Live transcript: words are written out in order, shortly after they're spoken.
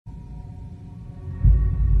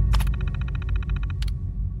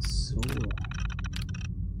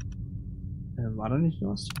War da nicht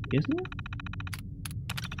was zu vergessen?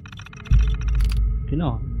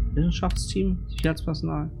 Genau. Wissenschaftsteam,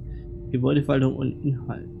 Sicherheitspersonal, Gebäudeverwaltung und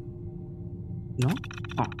Inhalt. No?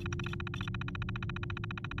 Ah.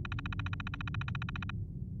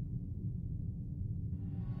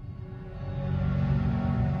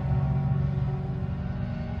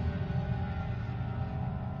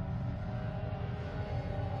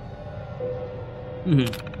 Mhm.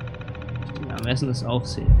 Ja, Messen des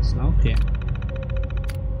Aufsehens. Na, okay.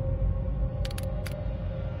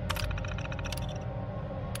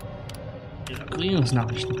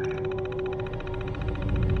 Evakuierungsnachrichten.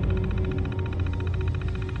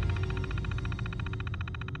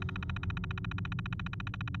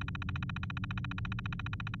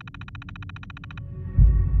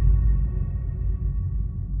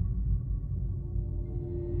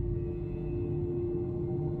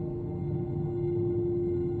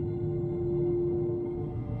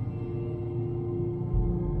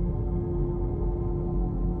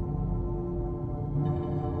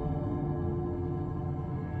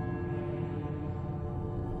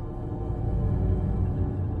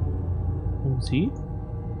 Sie?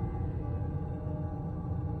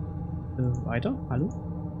 Weiter? Hallo?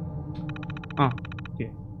 Ah,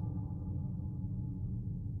 okay.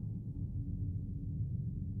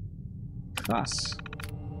 Krass.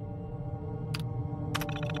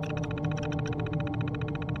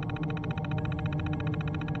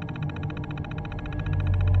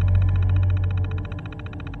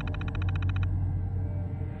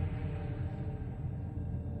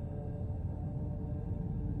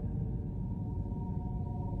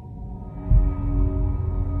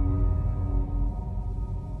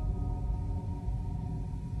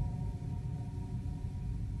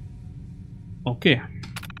 Okay.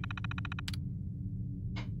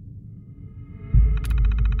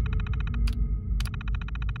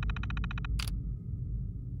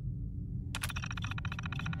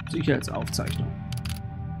 Sicherheitsaufzeichnung.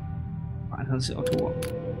 21 Autoren.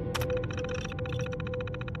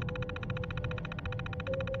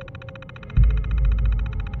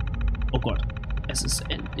 Oh Gott. Es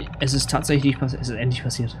ist tatsächlich passiert. Es ist endlich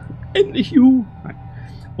passiert. Endlich, juhu! Nein.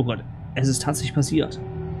 Oh Gott. Es ist tatsächlich passiert.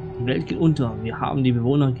 Die Welt geht unter. Wir haben die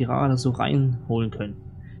Bewohner gerade so reinholen können.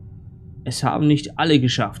 Es haben nicht alle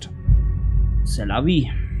geschafft. C'est la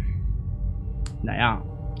vie. Naja,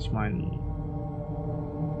 ich meine,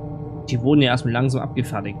 die wurden ja erstmal langsam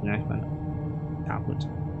abgefertigt, ne? Ich meine, ja gut.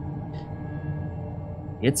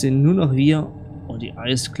 Jetzt sind nur noch wir und die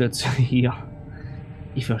Eisklötze hier.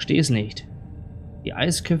 Ich verstehe es nicht. Die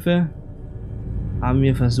Eisköpfe haben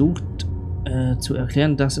mir versucht zu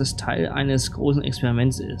erklären, dass es Teil eines großen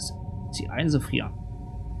Experiments ist. Sie einzufrieren.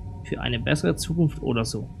 Für eine bessere Zukunft oder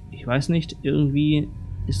so. Ich weiß nicht, irgendwie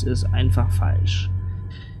ist es einfach falsch,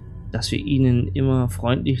 dass wir ihnen immer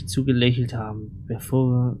freundlich zugelächelt haben,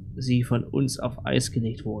 bevor sie von uns auf Eis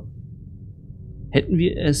gelegt wurden. Hätten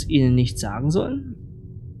wir es ihnen nicht sagen sollen?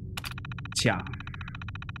 Tja,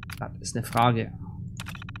 das ist eine Frage.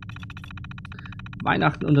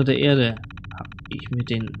 Weihnachten unter der Erde habe ich mit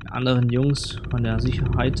den anderen Jungs von der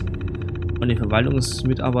Sicherheit und den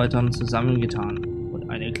Verwaltungsmitarbeitern zusammengetan und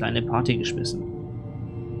eine kleine Party geschmissen.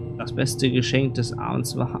 Das beste Geschenk des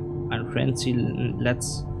Abends war ein Fancy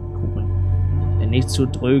Let's Kuchen, der nicht zu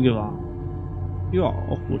dröge war. Ja,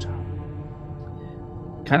 auch gut.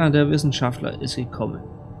 Keiner der Wissenschaftler ist gekommen,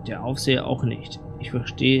 der Aufseher auch nicht. Ich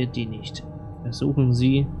verstehe die nicht. Versuchen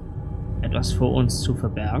sie, etwas vor uns zu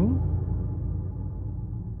verbergen?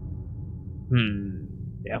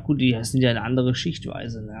 Ja gut, die sind ja eine andere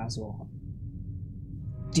Schichtweise, ne? Also,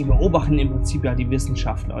 die beobachten im Prinzip ja die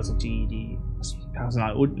Wissenschaftler, also das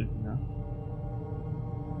Personal unten, ne?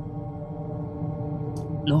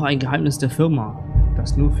 Noch ein Geheimnis der Firma,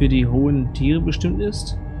 das nur für die hohen Tiere bestimmt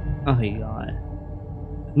ist? Ach egal.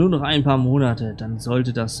 Nur noch ein paar Monate, dann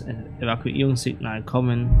sollte das Evakuierungssignal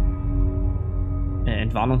kommen,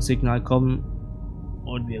 Entwarnungssignal kommen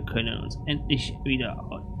und wir können uns endlich wieder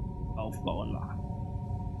aufbauen machen.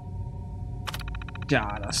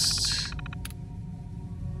 Ja, das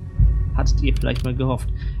hattet ihr vielleicht mal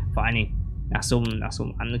gehofft. Vor allen Dingen nach so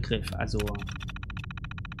einem Angriff. Also,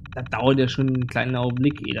 da dauert ja schon einen kleinen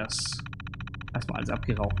Augenblick, ehe das erstmal alles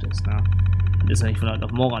abgeraucht ist. Ne? Und ist ja nicht von heute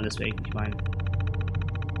auf morgen alles weg. Ich meine,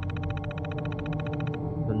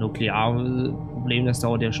 so ein Nuklearproblem, das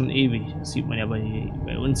dauert ja schon ewig. Das sieht man ja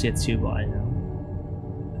bei uns jetzt hier überall. Ne?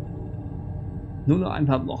 Nur noch ein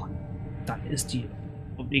paar Wochen. Dann ist die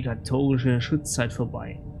obligatorische Schutzzeit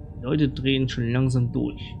vorbei. Die Leute drehen schon langsam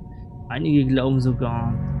durch. Einige glauben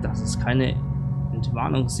sogar, dass es keine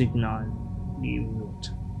Entwarnungssignale geben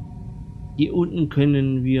wird. Hier unten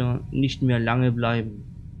können wir nicht mehr lange bleiben.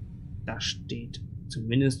 Das steht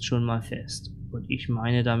zumindest schon mal fest. Und ich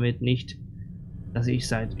meine damit nicht, dass ich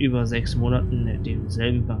seit über 6 Monaten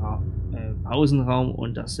denselben Pausenraum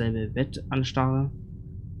und dasselbe Bett anstarre.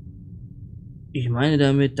 Ich meine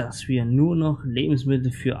damit, dass wir nur noch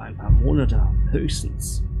Lebensmittel für ein paar Monate haben,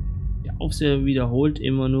 höchstens. Der Aufseher wiederholt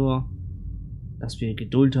immer nur, dass wir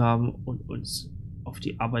Geduld haben und uns auf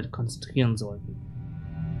die Arbeit konzentrieren sollten.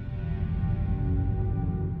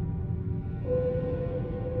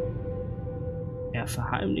 Er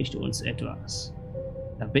verheimlicht uns etwas.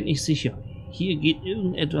 Da bin ich sicher. Hier geht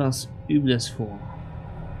irgendetwas Übles vor.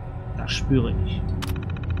 Das spüre ich.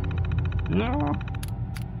 Na,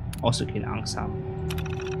 brauchst du keine Angst haben.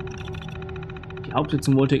 Die Haupttür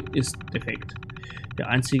zum Vault ist defekt. Der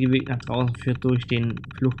einzige Weg nach draußen führt durch den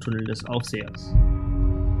Fluchttunnel des Aufsehers.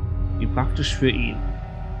 Wie praktisch für ihn.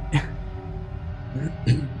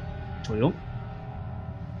 Entschuldigung.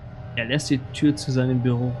 Er lässt die Tür zu seinem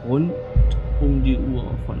Büro rund um die Uhr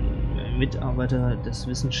von Mitarbeiter des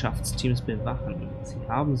Wissenschaftsteams bewachen. Sie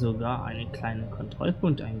haben sogar einen kleinen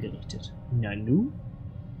Kontrollpunkt eingerichtet. Na nu?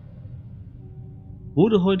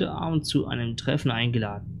 Wurde heute Abend zu einem Treffen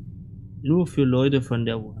eingeladen. Nur für Leute von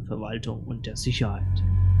der Verwaltung und der Sicherheit.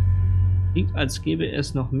 Klingt, als gäbe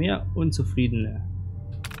es noch mehr Unzufriedene.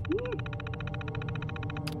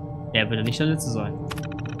 Er würde nicht der Letzte sein.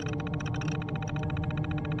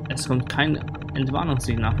 Es kommt kein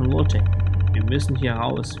Entwarnungssignal von Vault. Wir müssen hier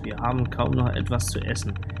raus. Wir haben kaum noch etwas zu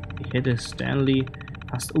essen. Ich hätte Stanley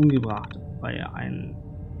fast umgebracht, weil er einen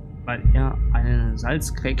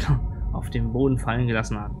Salzcracker auf den Boden fallen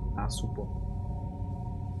gelassen hat. Na super.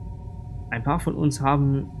 Ein paar von uns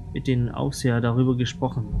haben mit dem Aufseher darüber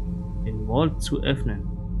gesprochen, den Vault zu öffnen.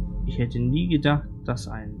 Ich hätte nie gedacht, dass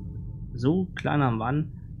ein so kleiner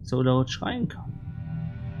Mann so laut schreien kann.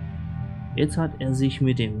 Jetzt hat er sich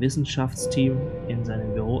mit dem Wissenschaftsteam in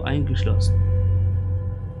seinem Büro eingeschlossen.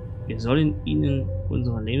 Wir sollen ihnen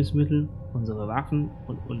unsere Lebensmittel, unsere Waffen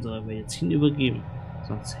und unsere Medizin übergeben,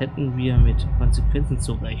 sonst hätten wir mit Konsequenzen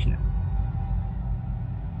zu rechnen.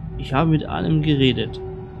 Ich habe mit allem geredet.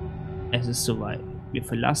 Es ist soweit. Wir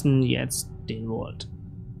verlassen jetzt den Vault.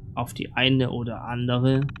 Auf die eine oder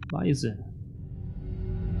andere Weise.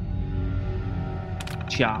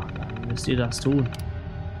 Tja, dann müsst ihr das tun.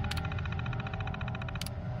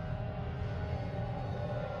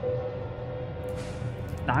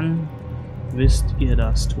 Dann wisst ihr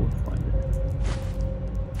das tun, Freunde.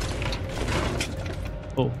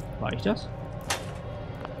 Oh, war ich das?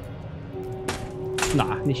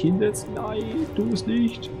 Na, nicht hinsetzen. Nein, tu es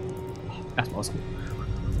nicht. Erstmal ausgehen.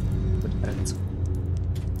 Gut, let's go.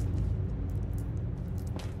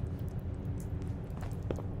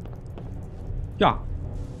 Ja.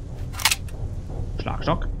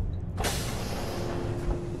 Schlagstock.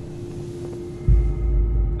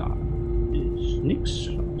 Da ist nix.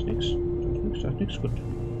 Da ist nix. Gut.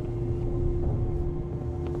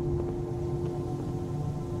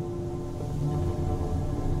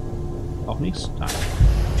 Auch nichts. Da.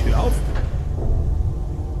 Tür auf.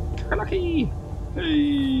 Kakalaki.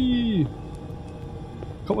 Hey.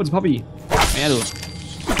 Komm uns, Papi. Ja, du.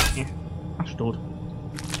 Ach, tot.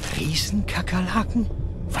 Riesenkakerlaken?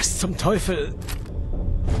 Was zum Teufel?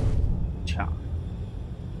 Tja.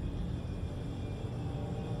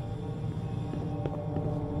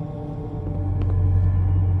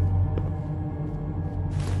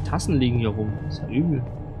 Tassen liegen hier rum. Das ist ja übel.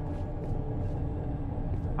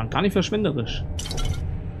 Man gar nicht verschwenderisch.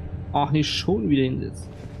 Ach, nicht schon wieder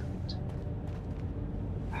hinsetzen.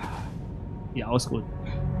 Hier ausruhen.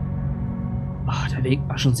 Ach, der Weg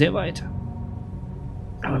war schon sehr weit.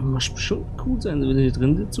 Aber muss schon cool sein, wenn du hier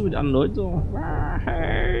drin sitzt, so mit anderen Leuten so.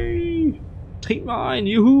 Hey, trink mal ein,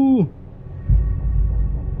 juhu!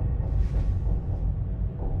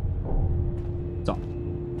 So.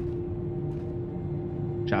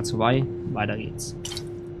 Schatz vorbei, weiter geht's.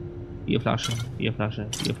 Bierflasche.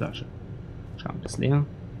 Schrank ist leer.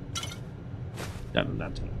 Das und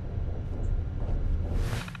das.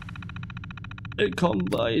 Willkommen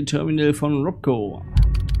bei Terminal von Robco.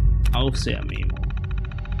 Aufseher-Memo.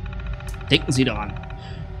 Denken Sie daran,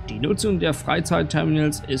 die Nutzung der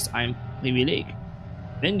Freizeitterminals ist ein Privileg.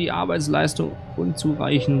 Wenn die Arbeitsleistung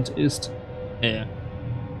unzureichend ist,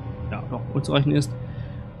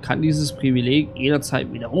 kann dieses Privileg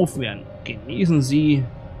jederzeit widerrufen werden. Genießen Sie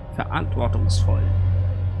verantwortungsvoll.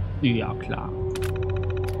 Ja, klar.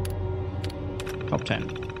 Top 10.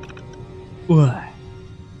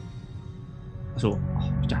 Achso,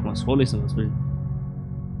 ich dachte mal, was vorlesen, was will.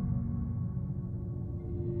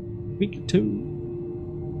 Victim.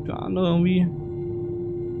 Für andere irgendwie.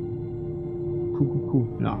 Cool.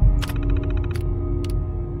 Ja.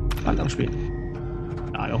 Wand abspielen.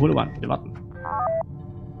 Ja, der hohle Wand. Wir warten.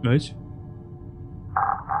 Was?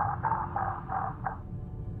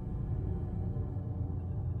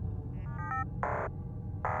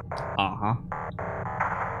 Aha.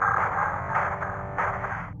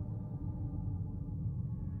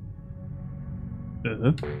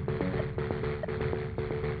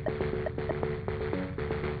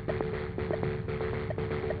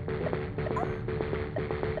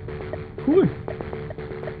 Cool.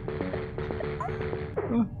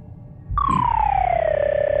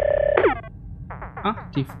 Ah,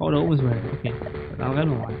 die Frau da oben ist mal. Okay, dann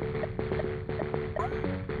rennen wir mal.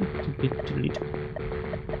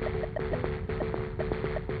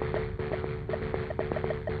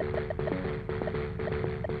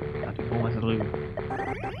 Ja, die Frau ist da drüben.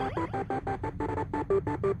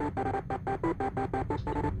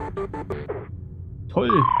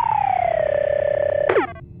 Toll.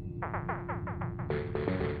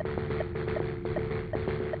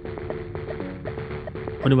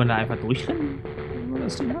 Konnte man da einfach durchrennen, wenn man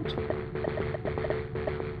das Ding hat?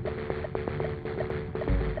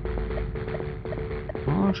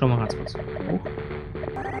 Oh, schau mal ganz kurz. Hoch.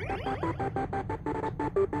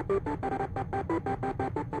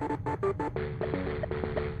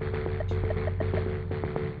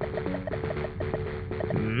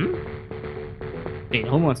 Den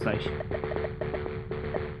holen wir uns gleich.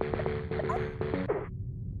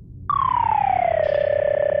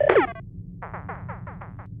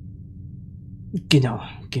 Genau,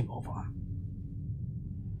 Game Over.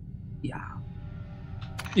 Ja.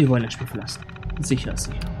 Wir wollen das Spiel verlassen. Sicher.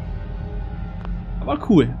 Aber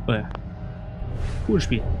cool. Cooles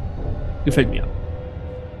Spiel. Gefällt mir.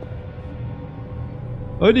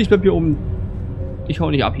 Leute, ich bleib hier oben. Ich hau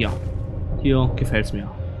nicht ab hier. Hier gefällt's mir.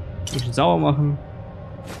 Ein bisschen sauber machen.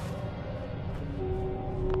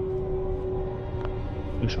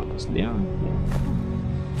 Wir schauen das leer.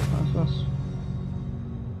 Was?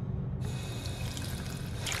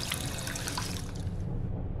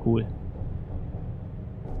 Cool.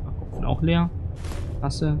 Kopf auch leer.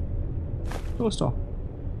 Tasse. Los doch.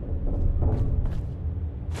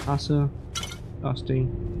 Tasse. Das Ding.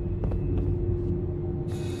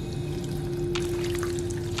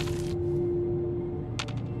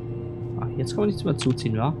 Ach, jetzt kann man nichts mehr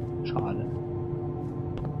zuziehen, wa? Schade.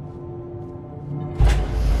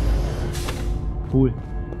 Cool.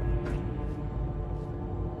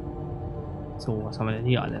 So, was haben wir denn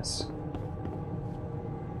hier alles?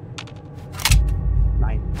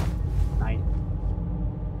 Nein.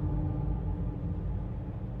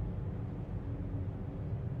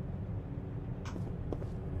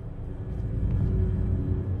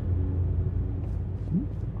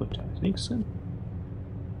 Gut, da ist nichts drin.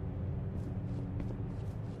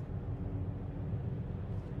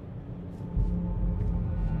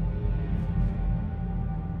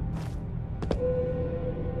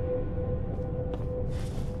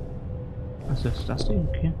 Was ist das Ding?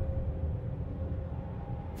 Okay.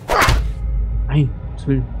 Nein, was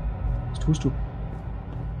will? Was tust du?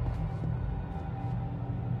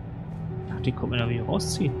 Ach, die kommt mir da wieder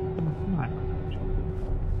rausziehen. Nein.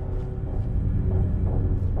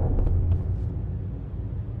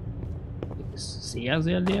 Ist sehr,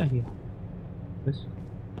 sehr leer hier. Was?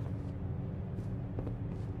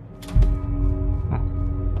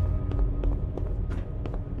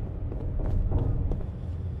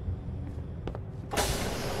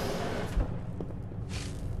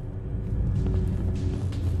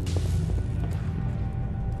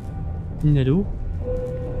 Na du?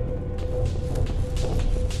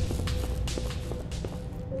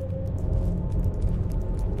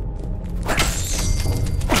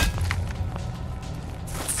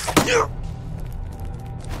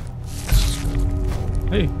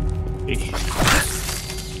 Hey, ich.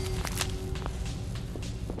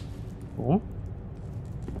 Oh.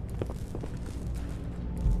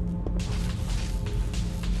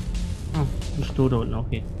 Ah, ein Stroh da unten,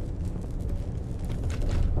 okay.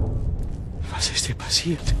 Was ist hier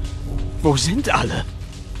passiert? Wo sind alle?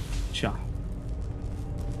 Tja.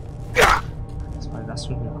 Was war das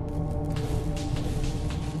schon wieder?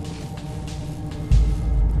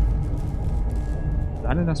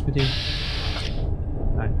 Lade das mit dem...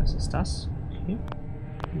 Nein, das ist das. Okay.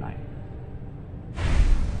 Nein.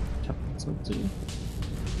 Ich hab zurückzugehen.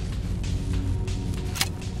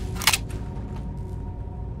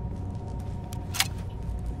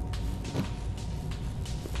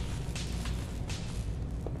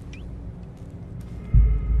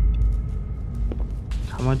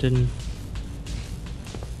 Kann man denn...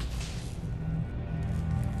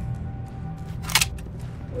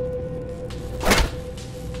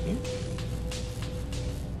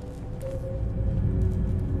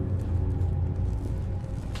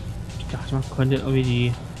 konnte irgendwie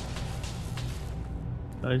die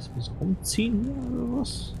alles ein bisschen rumziehen oder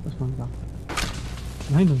was? Was man sagt.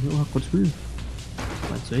 Nein, das ist auch kurz Hüllen.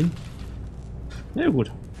 Meinst du hin? Na ja,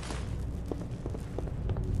 gut.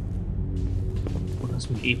 Oder das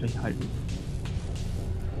mit gleich halten.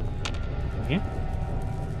 Okay.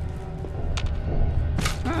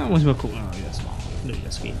 Ah, muss ich mal gucken, wie das war. Wie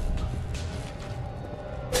das geht.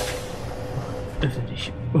 Öffne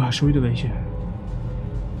dich. Oh, schon wieder welche.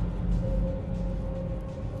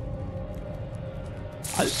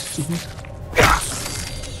 Halt.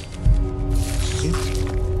 Okay.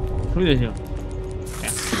 Schon wieder hier. Ja.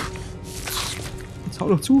 Jetzt hau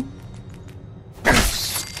doch zu.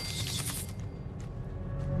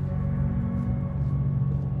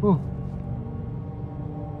 Oh.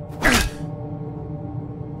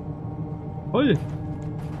 Voll.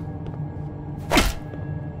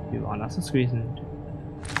 Wie war das gewesen?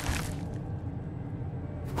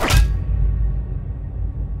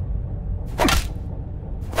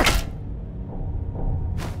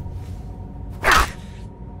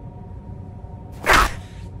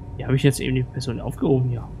 Wie habe ich jetzt eben die Person aufgehoben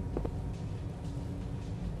hier?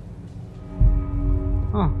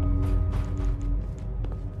 Ah.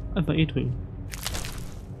 Einfach E drücken.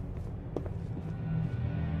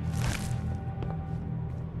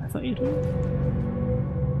 Einfach E drücken.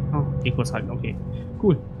 Ah, E kurz halten, okay.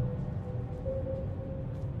 Cool.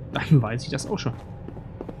 Dann weiß ich das auch schon.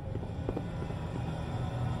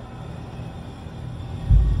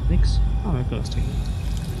 Nix. Ah, wir können das trinken.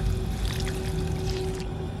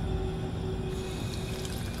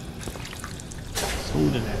 So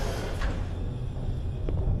denn.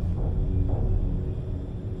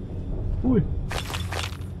 Cool.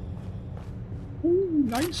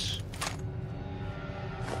 Nice.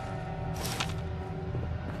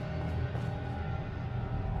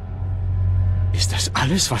 Ist das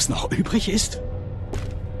alles, was noch übrig ist?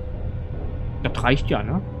 Das reicht ja,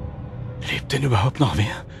 ne? Lebt denn überhaupt noch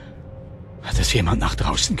wer? Hat es jemand nach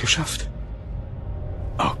draußen geschafft?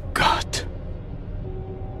 Oh Gott.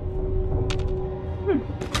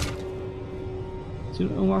 Ist hier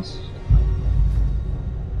irgendwas?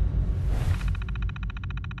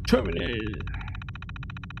 Terminal.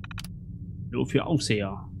 Nur für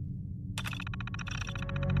Aufseher.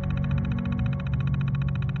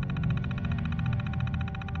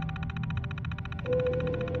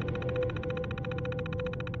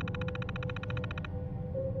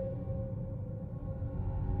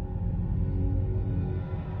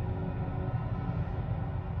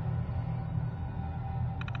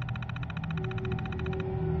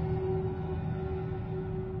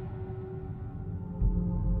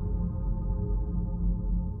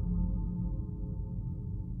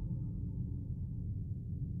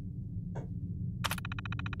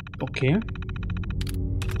 Okay.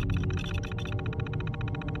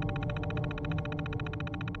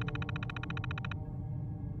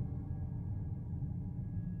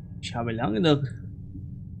 Ich habe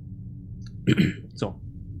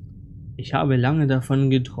lange davon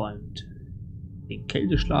geträumt, den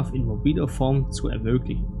Kälteschlaf in mobiler Form zu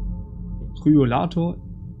ermöglichen. Der Kryolator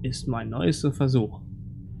ist mein neuester Versuch.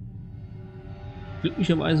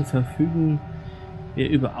 Glücklicherweise verfügen wir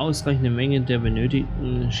über ausreichende Mengen der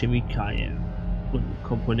benötigten Chemikalien und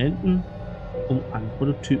Komponenten, um an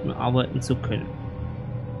Prototypen arbeiten zu können.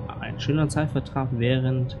 Ein schöner Zeitvertrag,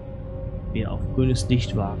 während wir auf grünes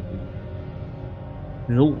Licht warten.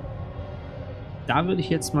 So, da würde ich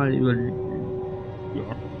jetzt mal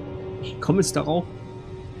ich komme jetzt darauf,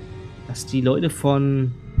 dass die Leute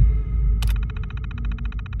von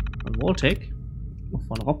Vault111,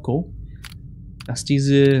 von Robco, dass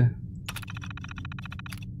diese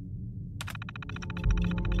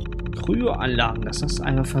Kryoanlagen, dass das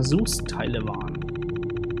einfach Versuchsteile waren.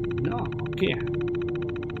 Ja, okay.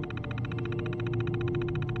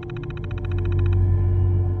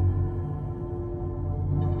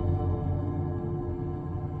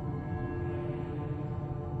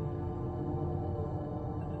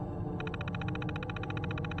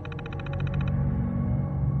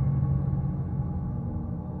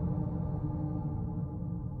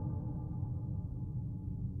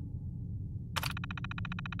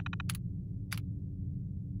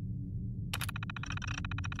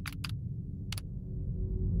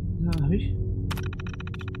 Ja, hab ich.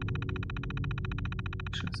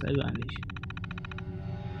 Ist dasselbe eigentlich.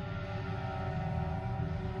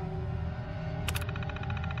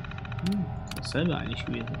 Ist dasselbe eigentlich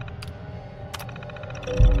gewesen.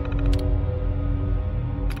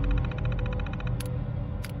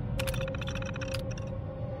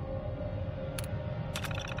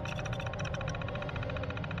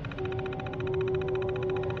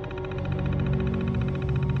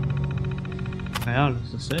 Naja, das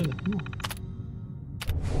ist dasselbe.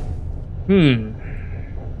 Hm.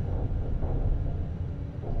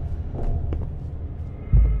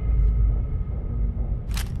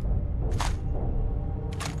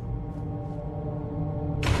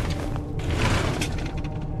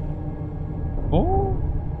 Oh.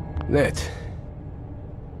 Nett.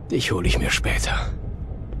 Dich hole ich mir später.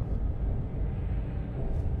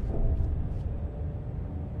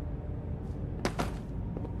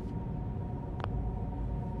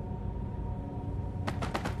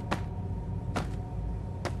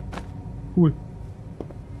 Cool.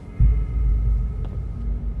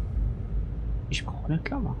 Ich brauche eine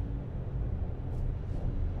Klammer.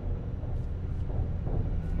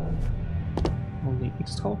 Warum liegt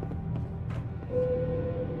nichts drauf?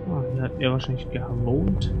 Ah, hier hat er wahrscheinlich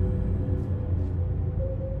gewohnt.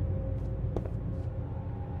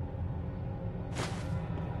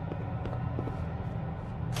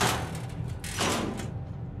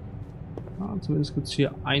 Ah, zumindest gibt es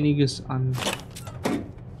hier einiges an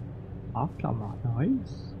Klammer.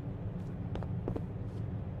 Nice.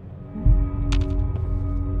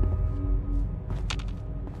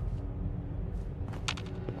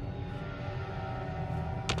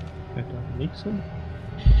 Nicht so.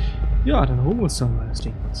 Ja, dann holen wir uns doch mal das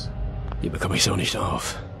Ding jetzt. Die bekomme ich so nicht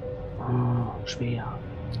auf. Oh, schwer.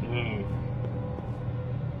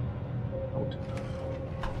 Gut.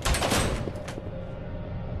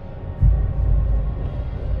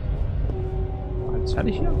 Alles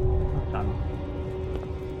fertig hier? Ach, da noch.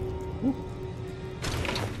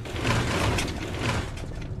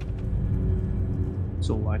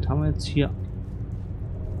 So, weit haben wir jetzt hier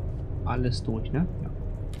alles durch, ne? Ja.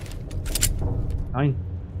 Nein,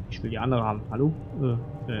 ich will die andere haben. Hallo?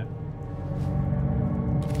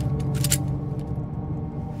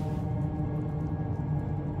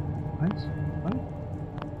 Eins? Zwei?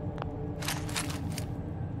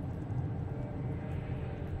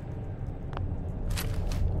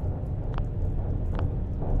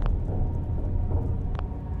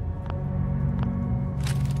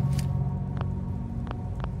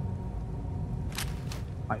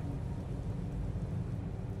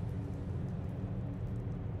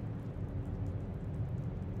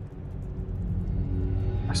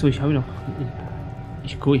 Achso, ich habe noch.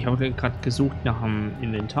 Ich habe gerade gesucht nach dem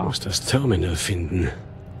Inventar. Ich muss das Terminal finden.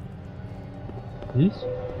 Was?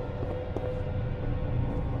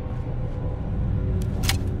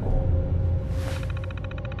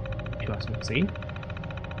 Ich weiß nicht sehen.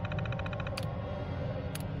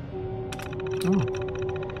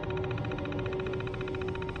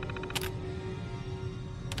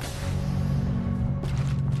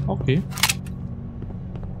 Oh. Okay.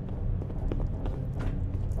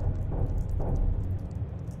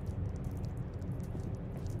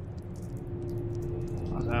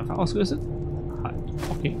 Ausgerüstet? Halt.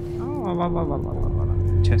 Okay.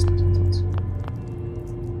 Testen sonst.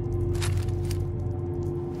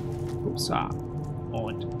 Upsa.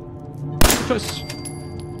 Und tschüss.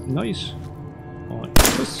 Nice. Und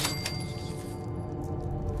tschüss.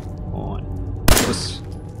 Und tschüss.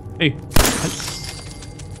 Ey. Halt.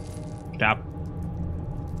 Sterb.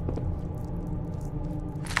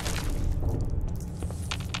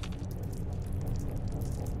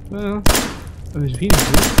 Ja. Wie viel?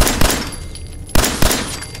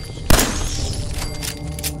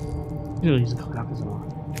 Eine riesen Krake so.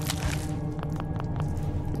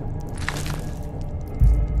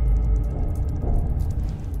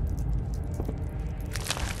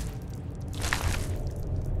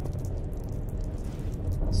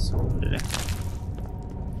 So, bitte.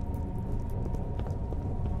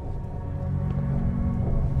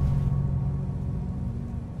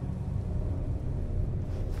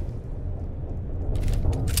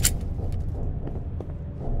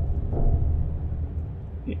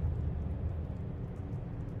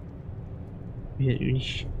 Hier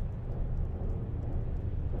nicht.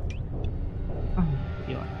 Ah,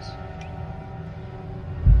 hier war das.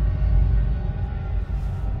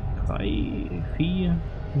 3, 4,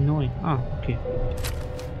 9. Ah, okay.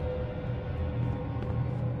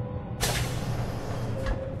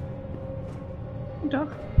 Guten Tag.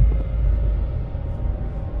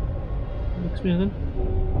 Nichts mehr drin.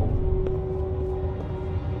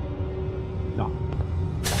 Ja.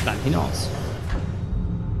 Dann hinaus.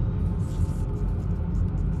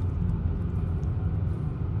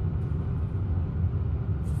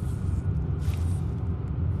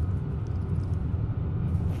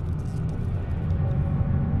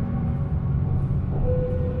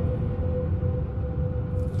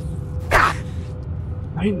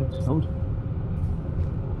 Nein, das ist laut.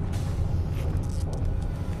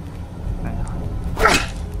 Naja.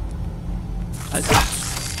 Alter.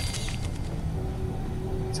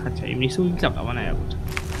 Das hat ja eben nicht so geklappt, aber naja, gut.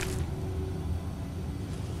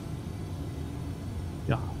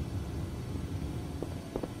 Ja.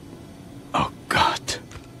 Oh Gott.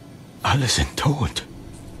 Alle sind tot.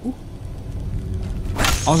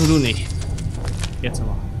 Außer du nicht. Jetzt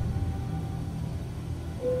aber.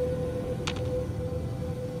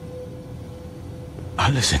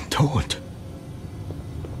 Alle sind tot.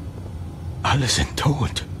 Alle sind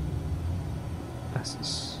tot. Das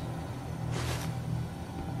ist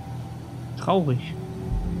traurig.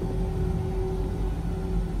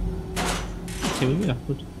 Okay, wieder.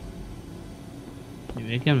 Gut. Nehmen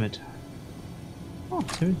wir gern mit. Oh,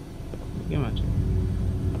 10. Gern mit.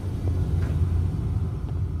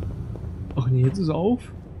 Ach nee, jetzt ist er auf.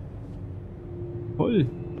 Toll.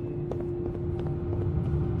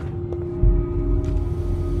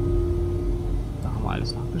 Da haben wir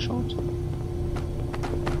alles nachgeschaut.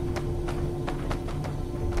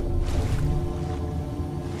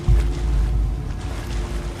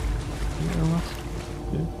 Hier irgendwas?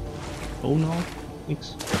 Okay. Ohne auf?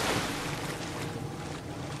 Nix.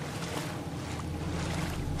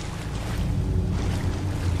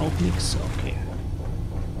 Auch nix, okay.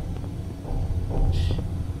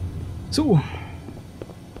 So.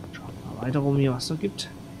 Schauen wir mal weiter rum hier, was da gibt.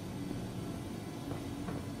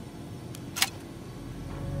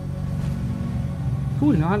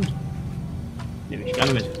 Cool, in der Hand. Nehme ich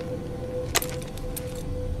gerne mit.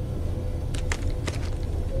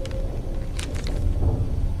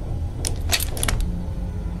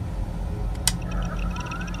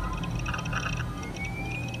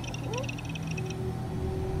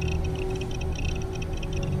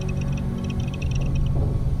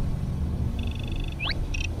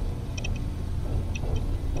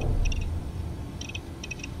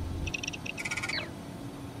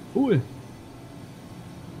 Cool.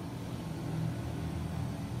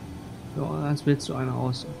 Ja, jetzt wählst du eine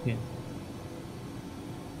aus. Okay.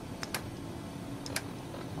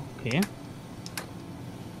 Okay.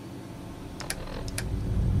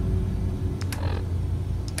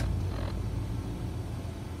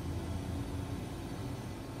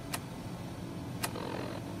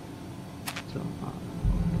 So,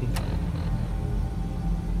 okay.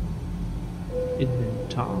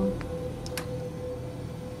 Inventar.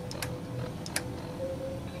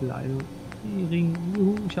 Kleidung. Ring.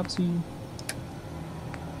 Juhu, ich hab sie. Mm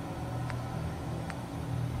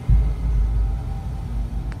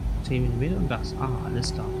und das. Ah,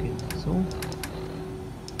 alles da. Okay. So.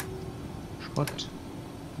 Schrott.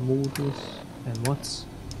 Modus. Mods.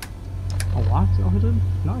 Aua, ist auch mit drin?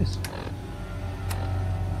 Nice.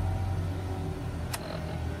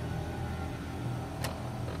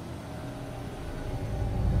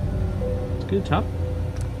 Skill Tab.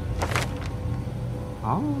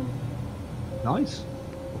 Ah. Nice.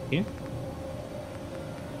 Okay.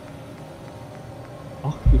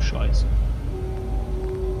 Ach du Scheiße.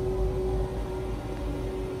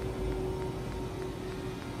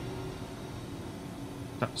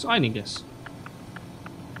 Das ist einiges.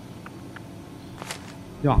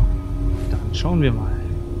 Ja, dann schauen wir mal.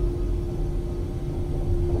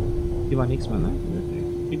 Hier war nichts mehr, ne?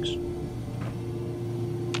 Nee, nix.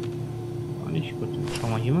 War nicht. Gut, dann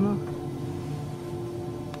schauen wir hier mal nach.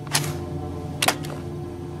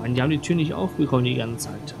 Die haben die Tür nicht aufbekommen die ganze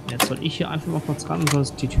Zeit. Jetzt soll ich hier einfach mal kurz ran und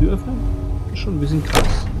sonst die Tür öffnen? Das ist schon ein bisschen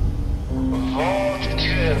krass.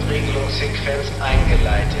 Vault-Türentriegelungssequenz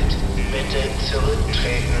eingeleitet. Bitte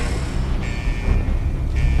zurücktreten.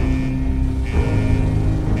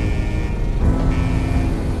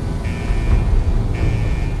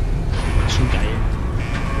 Das ist schon geil.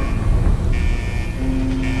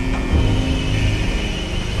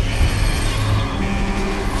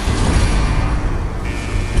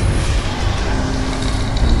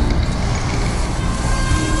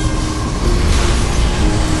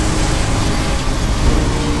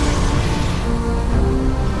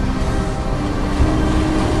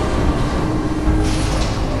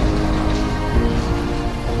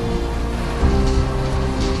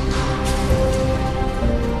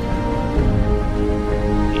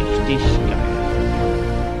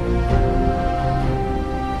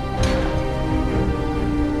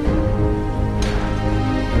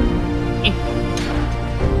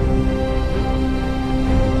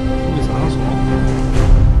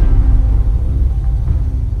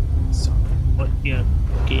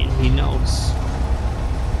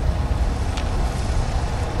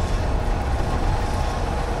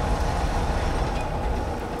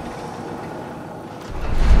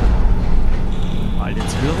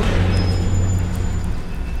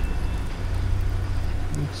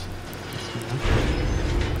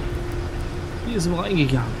 Hier sind wir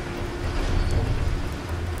reingegangen.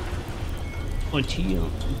 Und hier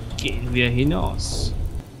gehen wir hinaus.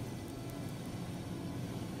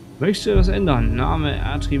 Möchtest du etwas ändern? Name,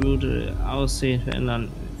 Attribute, Aussehen verändern.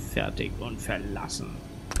 Fertig und verlassen.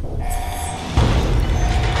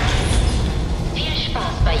 Viel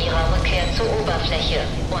Spaß bei Ihrer Rückkehr zur Oberfläche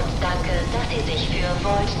und danke, dass Sie sich für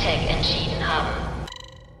Vault-Tech entschieden haben.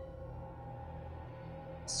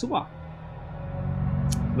 Super.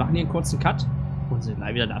 Wir machen hier einen kurzen Cut und sind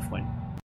gleich wieder da, Freunde.